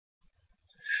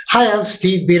Hi, I'm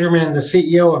Steve Biederman, the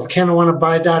CEO of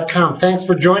CanIWannaBuy.com. Thanks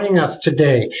for joining us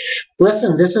today.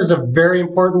 Listen, this is a very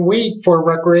important week for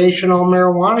recreational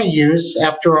marijuana use.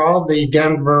 After all, the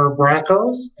Denver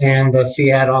Broncos and the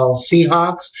Seattle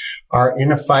Seahawks are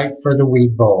in a fight for the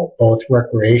Weed Bowl, both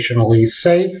recreationally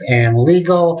safe and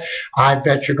legal. I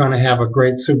bet you're going to have a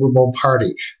great Super Bowl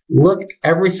party. Look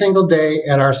every single day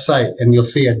at our site, and you'll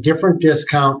see a different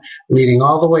discount leading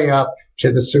all the way up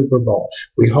to the Super Bowl.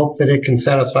 We hope that it can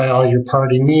satisfy all your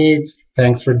party needs.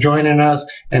 Thanks for joining us,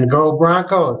 and go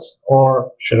Broncos,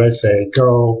 or should I say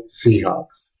go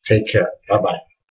Seahawks. Take care. Bye-bye.